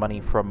taken any money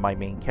from my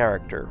main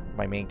character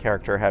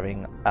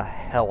having a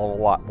hell of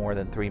a lot more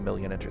than 3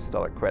 million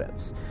interstellar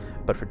credits.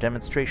 But for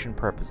demonstration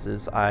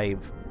purposes,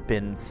 I've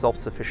been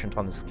self-sufficient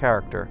on this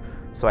character,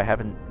 so I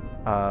haven't,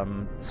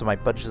 so my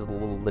budget is a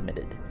little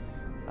limited.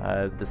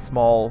 The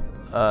small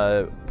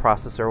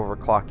processor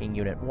overclocking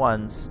unit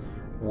 1s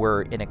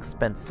were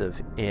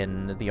inexpensive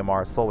in the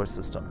Amara solar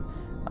system.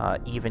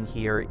 Even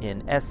here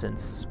in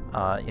Essence,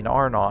 in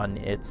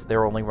Arnon,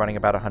 they're only running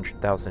about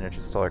 100,000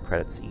 interstellar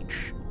credits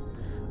each.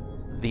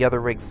 The other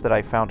rigs that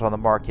I found on the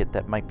market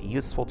that might be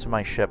useful to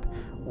my ship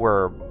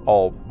were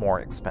all more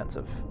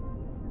expensive.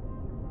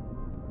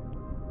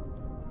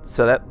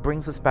 So that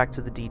brings us back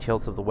to the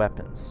details of the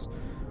weapons.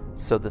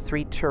 So the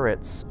 3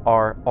 turrets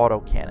are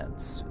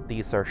autocannons.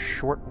 These are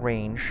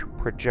short-range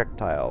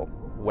projectile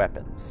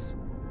weapons.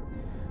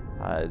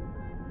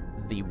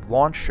 The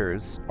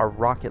launchers are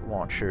rocket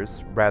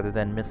launchers rather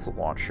than missile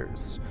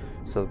launchers.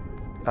 So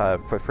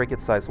for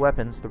frigate-sized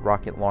weapons, the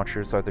rocket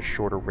launchers are the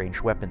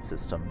shorter-range weapon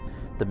system.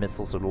 The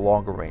missiles are the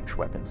longer-range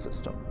weapon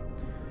system.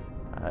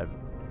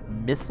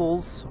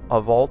 Missiles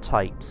of all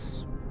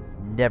types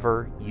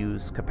never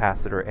use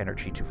capacitor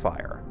energy to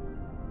fire.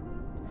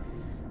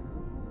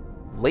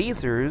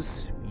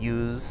 Lasers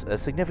use a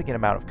significant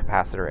amount of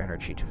capacitor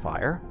energy to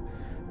fire.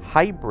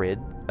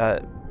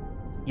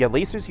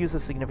 Lasers use a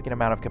significant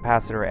amount of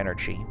capacitor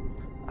energy,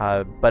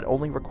 but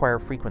only require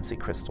frequency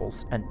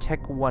crystals, and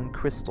Tech 1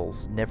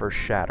 crystals never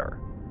shatter.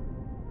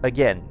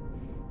 Again,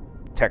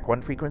 Tech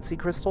 1 frequency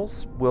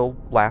crystals will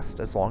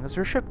last as long as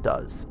your ship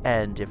does,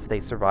 and if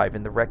they survive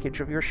in the wreckage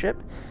of your ship,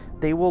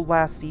 they will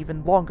last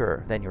even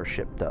longer than your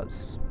ship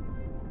does.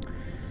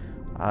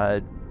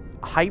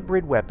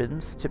 Hybrid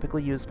weapons,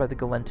 typically used by the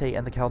Galente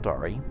and the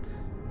Caldari.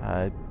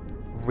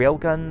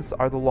 Railguns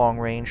are the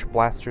long-range,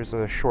 blasters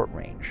are the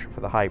short-range for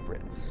the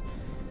hybrids.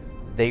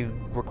 They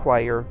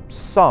require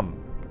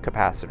some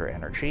capacitor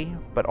energy,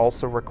 but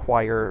also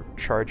require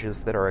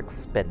charges that are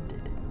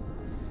expended.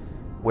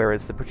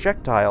 Whereas the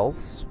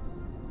projectiles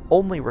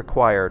only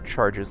require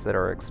charges that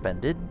are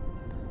expended,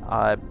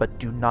 but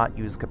do not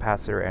use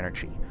capacitor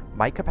energy.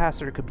 My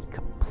capacitor could be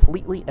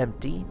completely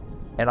empty,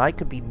 and I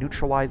could be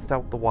neutralized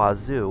out the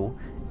wazoo,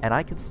 and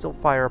I could still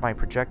fire my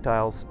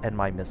projectiles and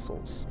my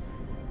missiles.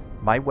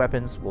 My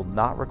weapons will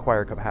not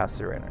require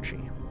capacitor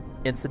energy.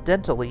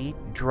 Incidentally,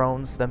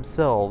 drones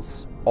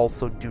themselves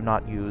also do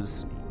not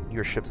use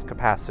your ship's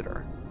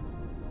capacitor.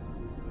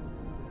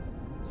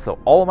 So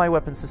all of my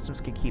weapon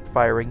systems can keep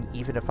firing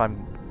even if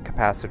I'm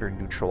capacitor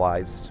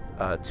neutralized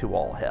to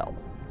all hell.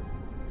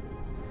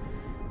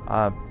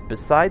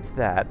 Besides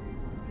that,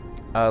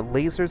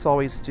 lasers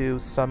always do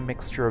some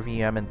mixture of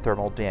EM and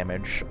thermal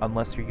damage,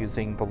 unless you're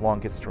using the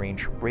longest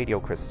range radio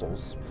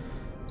crystals.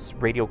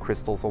 Radio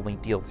crystals only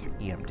deal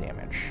EM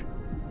damage.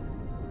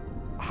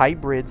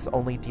 Hybrids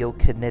only deal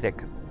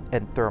kinetic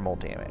and thermal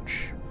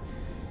damage.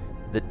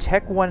 The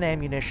Tech 1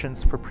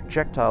 ammunitions for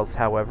projectiles,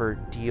 however,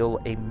 deal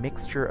a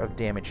mixture of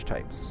damage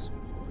types.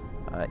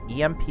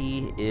 EMP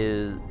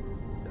is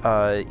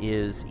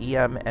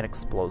EM and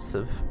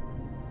explosive.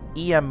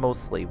 EM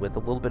mostly, with a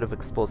little bit of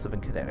explosive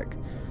and kinetic.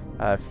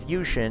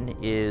 Fusion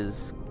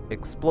is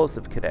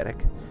explosive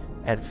kinetic,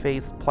 and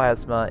phased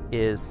plasma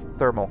is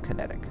thermal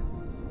kinetic.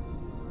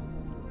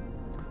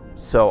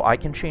 So I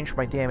can change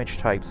my damage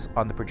types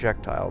on the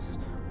projectiles.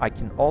 I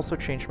can also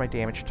change my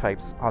damage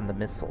types on the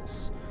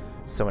missiles.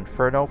 So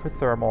Inferno for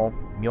thermal,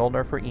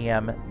 Mjolnir for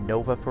EM,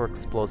 Nova for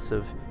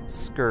explosive,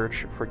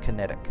 Scourge for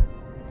kinetic.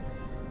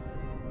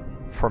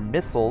 For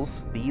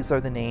missiles, these are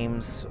the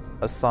names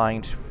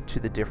assigned to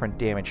the different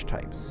damage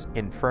types.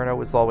 Inferno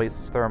is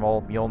always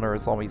thermal, Mjolnir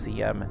is always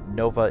EM,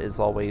 Nova is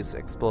always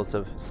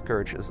explosive,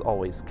 Scourge is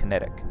always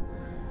kinetic.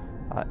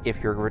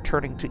 If you're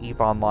returning to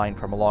EVE Online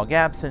from a long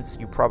absence,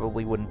 you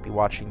probably wouldn't be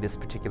watching this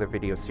particular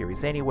video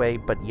series anyway,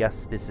 but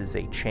yes, this is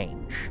a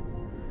change.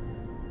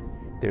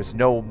 There's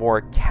no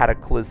more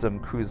Cataclysm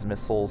cruise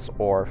missiles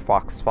or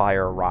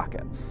Foxfire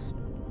rockets.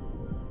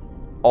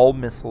 All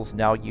missiles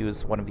now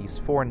use one of these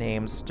 4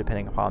 names,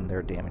 depending upon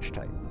their damage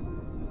type.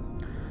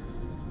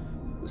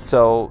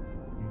 So,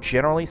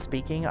 generally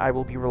speaking, I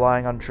will be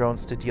relying on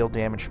drones to deal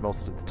damage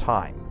most of the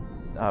time.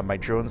 My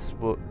drones,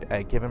 will,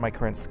 given my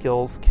current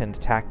skills, can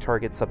attack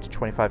targets up to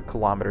 25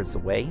 kilometers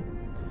away,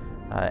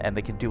 and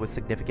they can do a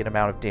significant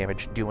amount of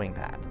damage doing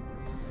that.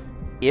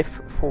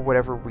 If, for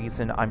whatever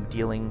reason, I'm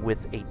dealing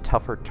with a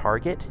tougher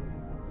target,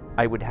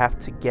 I would have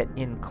to get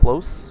in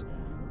close,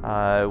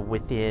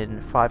 within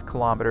 5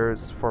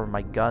 kilometers for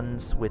my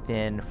guns,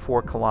 within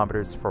 4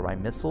 kilometers for my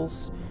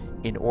missiles,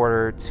 in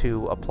order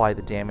to apply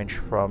the damage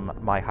from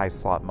my high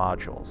slot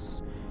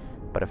modules.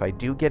 But if I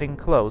do get in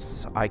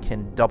close, I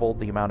can double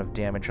the amount of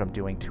damage I'm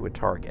doing to a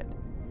target.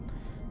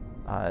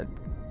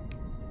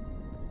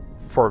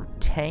 For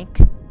tank,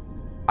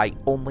 I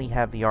only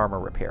have the armor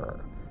repairer.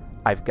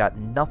 I've got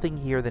nothing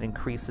here that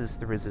increases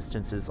the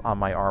resistances on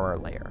my armor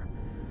layer.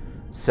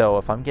 So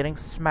if I'm getting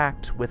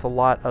smacked with a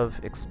lot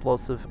of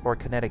explosive or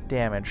kinetic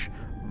damage,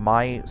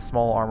 my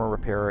small armor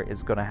repairer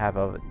is going to have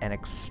an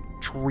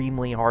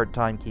extremely hard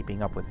time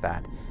keeping up with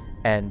that.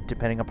 And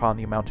depending upon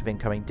the amount of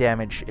incoming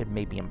damage, it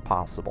may be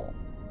impossible.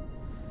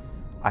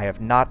 I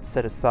have not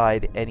set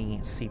aside any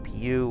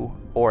CPU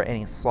or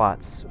any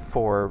slots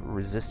for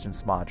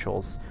resistance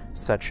modules,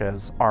 such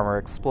as armor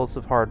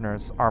explosive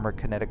hardeners, armor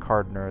kinetic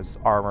hardeners,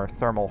 armor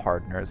thermal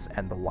hardeners,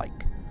 and the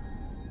like.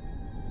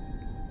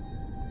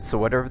 So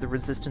whatever the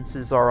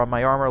resistances are on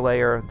my armor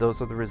layer,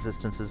 those are the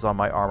resistances on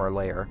my armor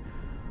layer.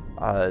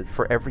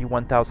 For every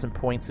 1,000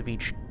 points of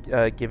each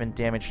given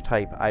damage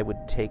type, I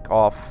would take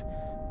off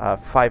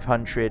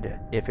 500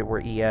 if it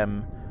were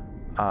EM.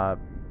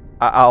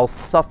 I'll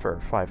suffer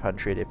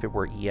 500 if it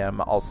were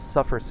EM. I'll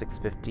suffer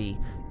 650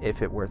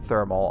 if it were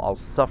thermal. I'll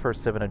suffer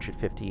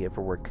 750 if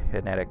it were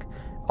kinetic.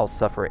 I'll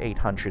suffer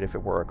 800 if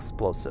it were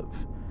explosive.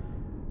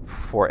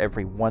 For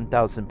every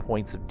 1,000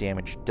 points of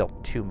damage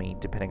dealt to me,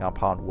 depending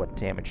upon what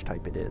damage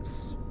type it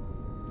is.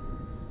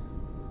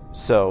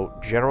 So,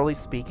 generally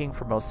speaking,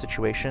 for most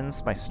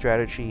situations, my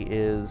strategy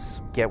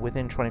is get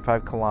within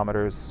 25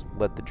 kilometers,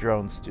 let the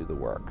drones do the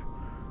work.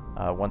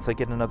 Once I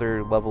get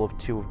another level of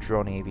 2 of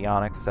drone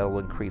avionics, that'll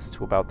increase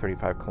to about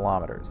 35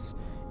 kilometers.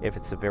 If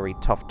it's a very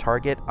tough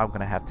target, I'm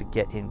going to have to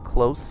get in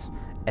close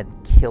and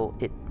kill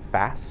it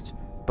fast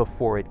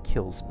before it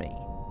kills me.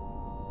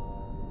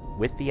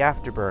 With the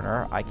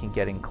Afterburner, I can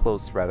get in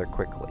close rather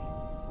quickly.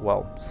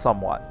 Well,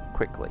 somewhat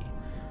quickly.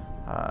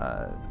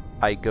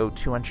 I go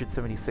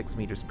 276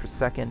 meters per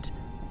second.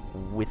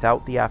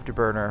 Without the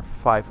Afterburner,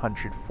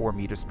 504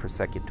 meters per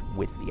second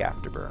with the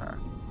Afterburner.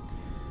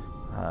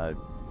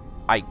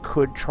 I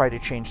could try to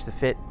change the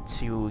fit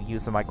to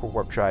use a micro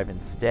warp drive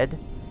instead,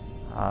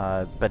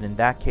 but in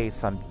that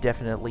case I'm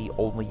definitely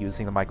only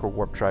using the micro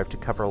warp drive to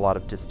cover a lot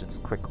of distance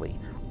quickly.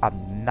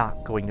 I'm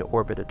not going to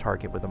orbit a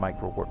target with a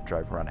micro warp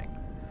drive running.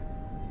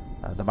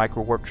 The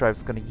micro warp drive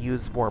is going to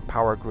use more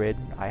power grid.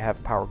 I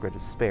have power grid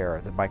to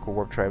spare. The micro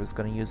warp drive is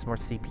going to use more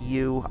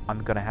CPU.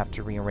 I'm going to have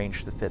to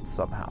rearrange the fit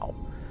somehow.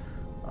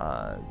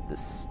 The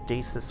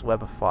stasis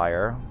web of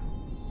fire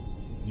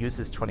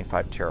uses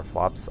 25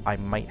 teraflops. I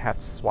might have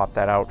to swap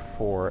that out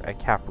for a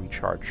cap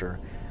recharger,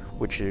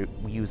 which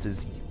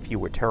uses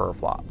fewer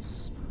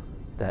teraflops.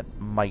 That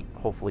might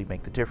hopefully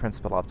make the difference,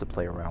 but I'll have to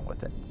play around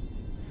with it.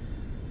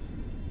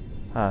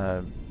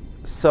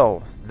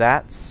 So,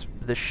 that's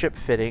the ship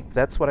fitting.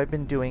 That's what I've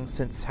been doing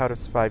since How to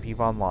Survive EVE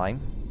Online.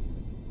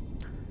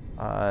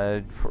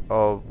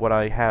 What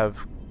I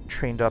have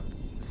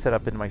set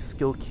up in my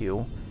skill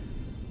queue,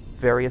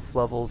 various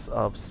levels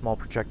of small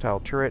projectile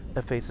turret,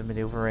 evasive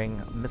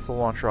maneuvering, missile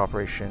launcher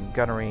operation,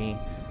 gunnery,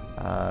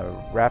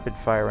 rapid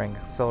firing,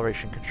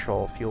 acceleration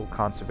control, fuel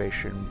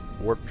conservation,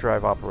 warp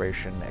drive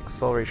operation,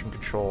 acceleration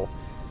control,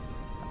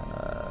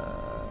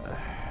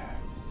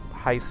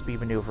 high-speed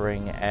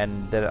maneuvering,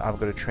 and then I'm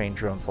going to train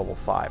drones level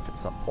 5 at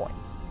some point.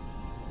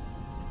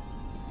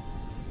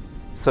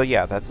 So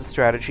yeah, that's a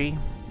strategy.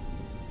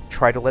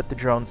 Try to let the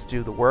drones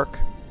do the work.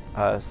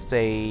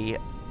 Stay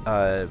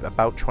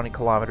about 20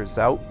 kilometers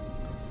out.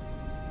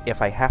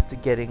 If I have to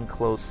get in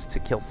close to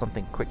kill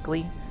something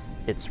quickly,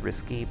 it's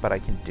risky, but I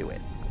can do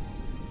it.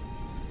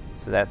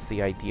 So that's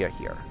the idea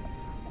here.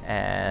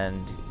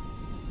 And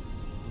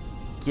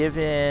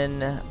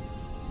given...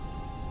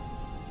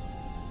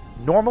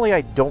 Normally I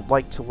don't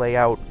like to lay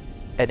out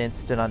an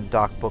instant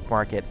undock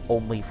bookmark at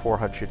only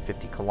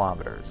 450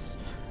 kilometers.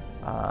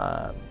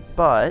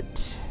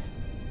 But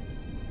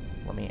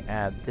let me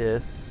add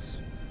this.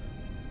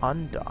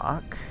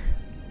 Undock.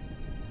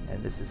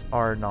 And this is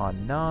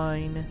Arnon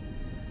 9,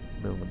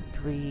 Moon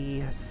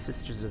 3,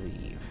 Sisters of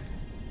Eve.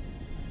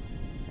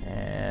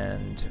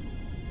 And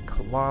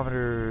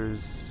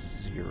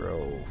kilometers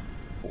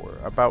 04,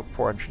 about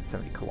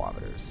 470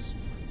 kilometers.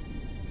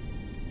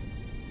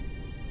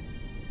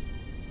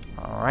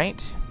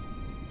 Alright.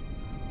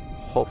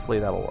 Hopefully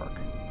that'll work.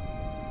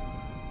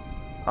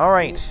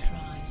 Alright.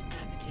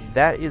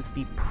 That is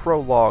the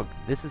prologue.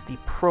 This is the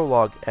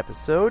prologue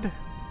episode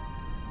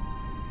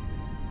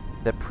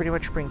that pretty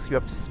much brings you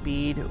up to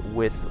speed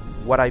with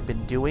what I've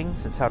been doing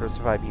since How to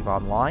Survive EVE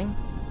Online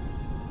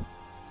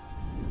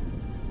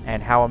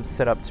and how I'm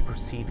set up to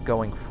proceed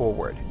going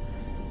forward.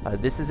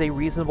 This is a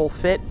reasonable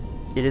fit.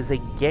 It is a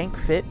gank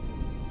fit.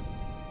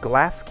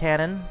 Glass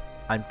cannon.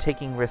 I'm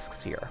taking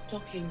risks here.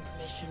 Docking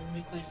permission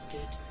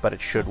requested. But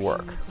it should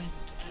work. Request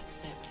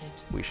accepted.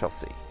 We shall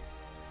see.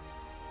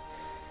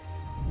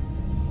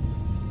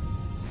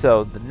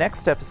 So the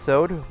next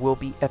episode will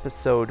be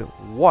episode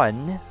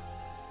 1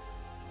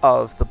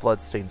 of the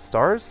Bloodstained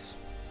Stars.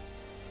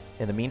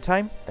 In the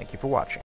meantime, thank you for watching.